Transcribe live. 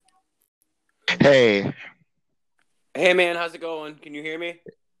Hey, Hey man, how's it going? Can you hear me?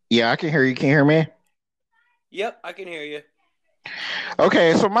 yeah, I can hear you. Can you hear me? Yep, I can hear you.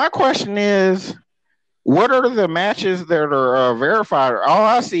 Okay, so my question is, what are the matches that are verified? All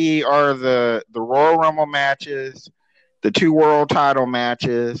I see are the Royal Rumble matches, the two world title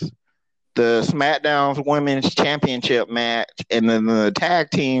matches, the SmackDown's Women's Championship match, and then the tag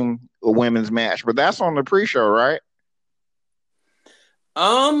team women's match. But that's on the pre-show, right?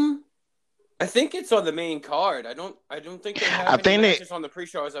 Um, I think it's on the main card. I don't think they I have any think they, matches on the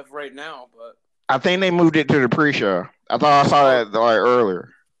pre-show as of right now, but I think they moved it to the pre-show. I thought I saw oh, that like earlier.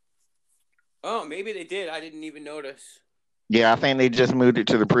 oh, maybe they did. I didn't even notice. Yeah, I think they just moved it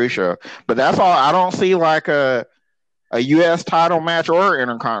to the pre-show. But that's all. I don't see like a U.S. title match or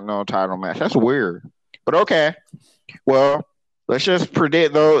intercontinental title match. That's weird. But okay, well, let's just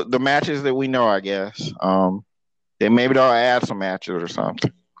predict the matches that we know. I guess. Then maybe they'll add some matches or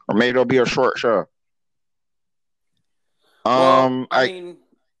something, or maybe it'll be a short show. Well, I I mean,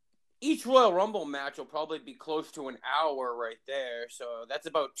 each Royal Rumble match will probably be close to an hour right there, so that's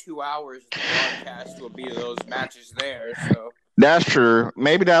about 2 hours of the broadcast will be those matches there. So, That's true.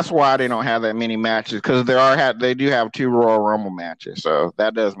 Maybe that's why they don't have that many matches because they do have two Royal Rumble matches, so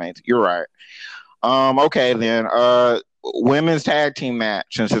that does make you're right. Okay then. Women's tag team match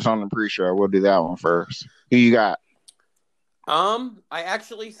since it's on the pre-show, we'll do that one first. Who you got? I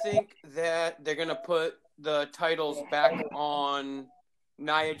actually think that they're gonna put the titles back on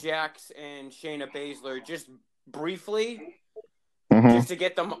Nia Jax and Shayna Baszler just briefly, Mm-hmm. just to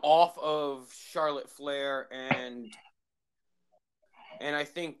get them off of Charlotte Flair, and I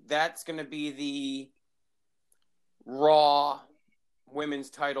think that's gonna be the Raw women's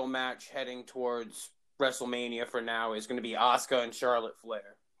title match heading towards WrestleMania. For now, is gonna be Asuka and Charlotte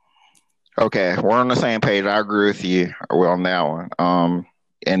Flair. Okay, we're on the same page. I agree with you on that one.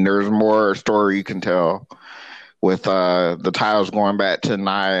 And there's more story you can tell with the titles going back to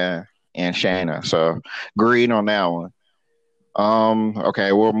Nia and Shayna. So agreed on that one.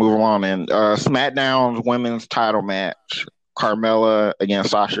 Okay, we'll move on. And SmackDown's women's title match: Carmella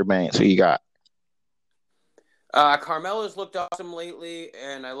against Sasha Banks. Who you got? Carmella's looked awesome lately,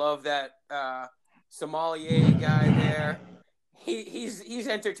 and I love that sommelier guy there. He's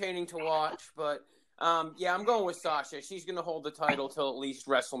entertaining to watch, but yeah, I'm going with Sasha. She's gonna hold the title till at least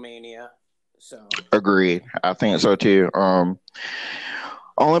WrestleMania. So Agreed. I think so too.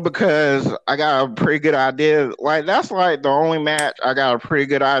 Only because I got a pretty good idea. Like that's like the only match I got a pretty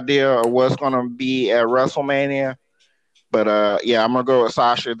good idea of what's gonna be at WrestleMania. But yeah, I'm gonna go with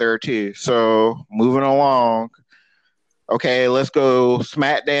Sasha there too. So moving along. Okay, let's go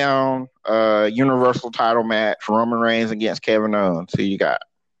SmackDown Universal title match, Roman Reigns against Kevin Owens. Who you got?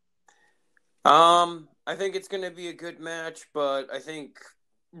 I think it's gonna be a good match, but I think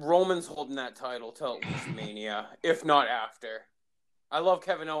Roman's holding that title till at least Mania, if not after. I love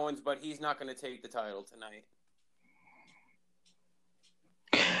Kevin Owens, but he's not gonna take the title tonight.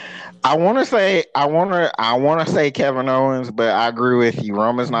 I want to say Kevin Owens, but I agree with you.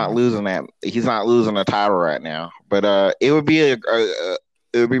 Roman's not losing that. He's not losing the title right now. But it would be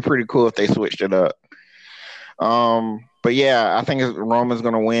pretty cool if they switched it up. But yeah, I think Roman's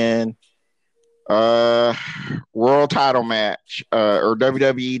gonna win. Uh, World title match, or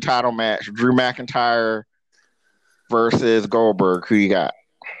WWE title match: Drew McIntyre versus Goldberg. Who you got?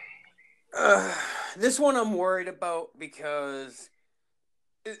 Uh, this one I'm worried about because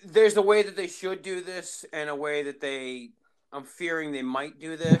there's a way that they should do this and a way that I'm fearing they might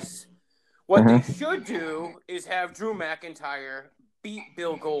do this. What they Mm-hmm. should do is have Drew McIntyre beat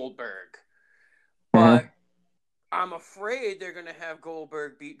Bill Goldberg. But Mm-hmm. I'm afraid they're going to have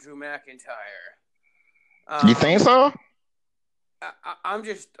Goldberg beat Drew McIntyre. You think Um, so? I'm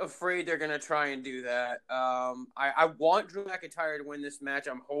just afraid they're going to try and do that. I want Drew McIntyre to win this match.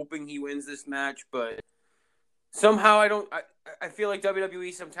 I'm hoping he wins this match, but somehow I don't. I feel like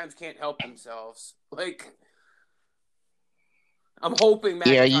WWE sometimes can't help themselves. Like, I'm hoping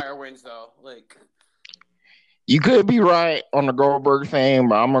Yeah, you, McIntyre wins though. Like, you could be right on the Goldberg thing,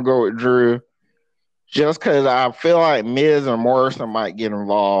 but I'm gonna go with Drew just because I feel like Miz and Morrison might get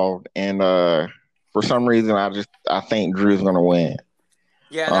involved, and for some reason I think Drew's gonna win.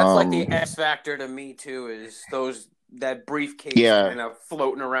 yeah, that's like the Um, X factor to me too. Is those that briefcase yeah, kind of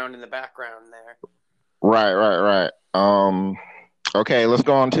floating around in the background there. right. Okay, let's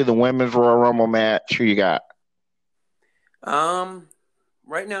go on to the women's Royal Rumble match. Who you got? Um,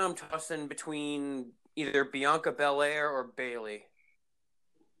 right now I'm tossing between either Bianca Belair or Bailey.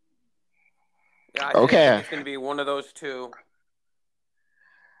 Yeah, I think Okay, it's going to be one of those two.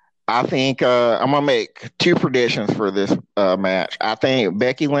 I think I'm gonna make two predictions for this match. I think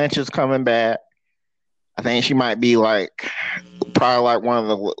Becky Lynch is coming back, I think she might be like probably like one of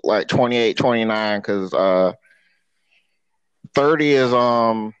the like 28, 29 because 30 is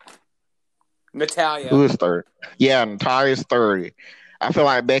Natalia. who is 30? Yeah, Natalia's 30. I feel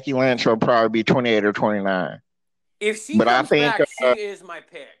like Becky Lynch will probably be 28 or 29. If she But I comes think back, she is my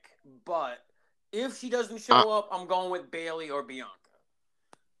pick. But if she doesn't I, show up, I'm going with Bayley or Bianca.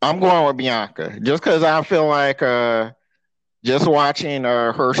 I'm going with Bianca just because I feel like just watching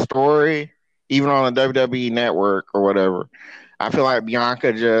her story, even on the WWE network or whatever, I feel like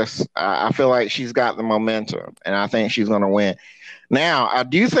Bianca I feel like she's got the momentum and I think she's going to win. Now, I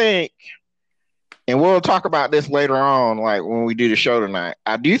do think, and we'll talk about this later on, like when we do the show tonight,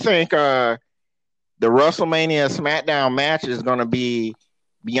 I do think the WrestleMania SmackDown match is going to be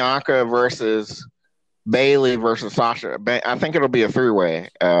Bianca versus Bayley versus Sasha. I think it'll be a three-way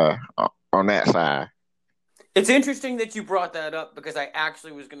on that side. It's interesting that you brought that up because I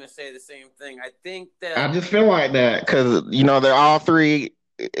actually was going to say the same thing. I think that I just feel like that because they're all three.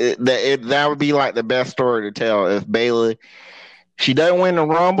 That would be like the best story to tell if Bayley she doesn't win the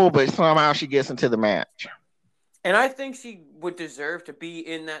Rumble, but somehow she gets into the match. And I think she would deserve to be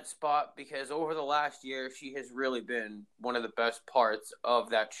in that spot because over the last year, she has really been one of the best parts of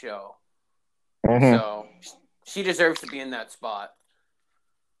that show. Mm-hmm. So she deserves to be in that spot.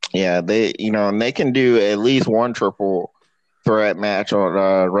 Yeah, they can do at least one triple threat match on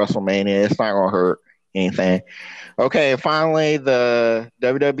WrestleMania. It's not gonna hurt anything. Okay, finally the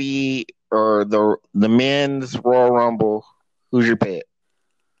WWE or the men's Royal Rumble. Who's your pick?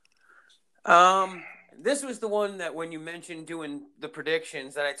 This was the one that when you mentioned doing the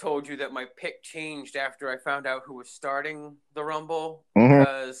predictions that I told you that my pick changed after I found out who was starting the Rumble. Mm-hmm.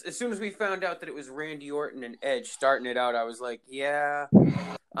 Because as soon as we found out that it was Randy Orton and Edge starting it out, I was like, yeah.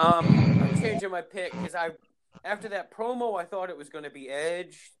 I'm changing my pick because after that promo, I thought it was going to be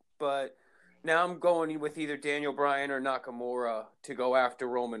Edge, but now I'm going with either Daniel Bryan or Nakamura to go after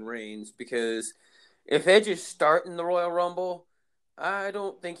Roman Reigns because if Edge is starting the Royal Rumble, I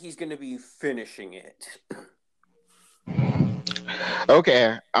don't think he's going to be finishing it.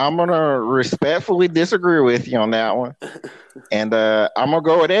 Okay, I'm gonna respectfully disagree with you on that one, and I'm gonna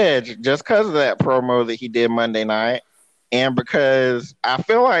go with Edge just because of that promo that he did Monday night, and because I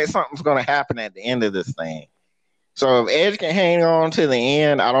feel like something's gonna happen at the end of this thing. So if Edge can hang on to the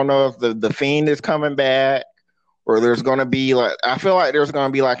end, I don't know if the Fiend is coming back or there's gonna be like I feel like there's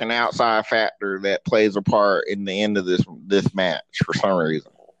gonna be like an outside factor that plays a part in the end of this match for some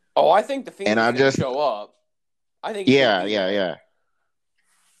reason. Oh, I think the Fiend is going to show up. I think. Yeah.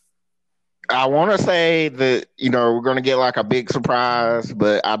 I want to say that we're going to get like a big surprise,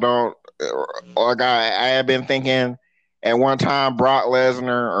 but I don't. Like I have been thinking at one time Brock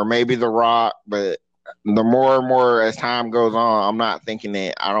Lesnar or maybe The Rock, but the more and more as time goes on, I'm not thinking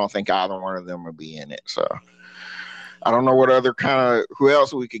that. I don't think either one of them will be in it. So I don't know what other who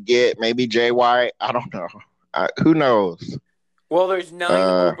else we could get. Maybe Jay White. I don't know. Who knows? Well, there's 9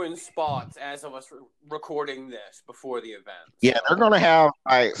 open spots as of us recording this before the event. So. Yeah, they're going to have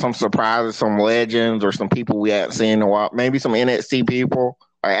like some surprises, some legends, or some people we haven't seen in a while. Maybe some NXT people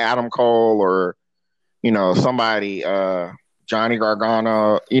like Adam Cole or somebody, Johnny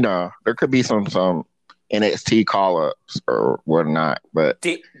Gargano. There could be some NXT call ups or whatnot. But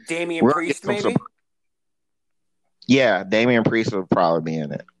Damian Priest, maybe. Yeah, Damian Priest will probably be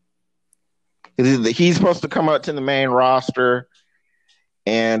in it. He's supposed to come up to the main roster.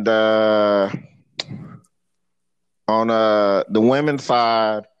 And on the women's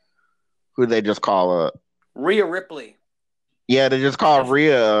side, who they just call up? Rhea Ripley. Yeah, they just call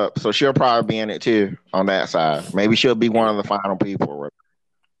Rhea up, so she'll probably be in it too on that side. Maybe she'll be one of the final people.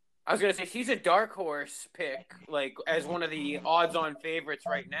 I was gonna say she's a dark horse pick, like as one of the odds-on favorites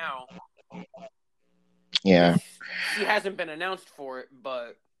right now. Yeah, she hasn't been announced for it,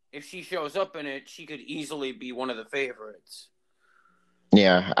 but if she shows up in it, she could easily be one of the favorites.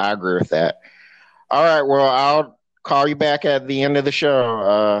 Yeah, I agree with that. All right, well, I'll call you back at the end of the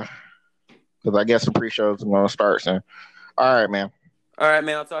show because I guess the pre-show is going to start soon. All right, man. All right,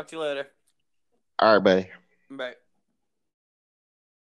 man. I'll talk to you later. All right, buddy. Bye.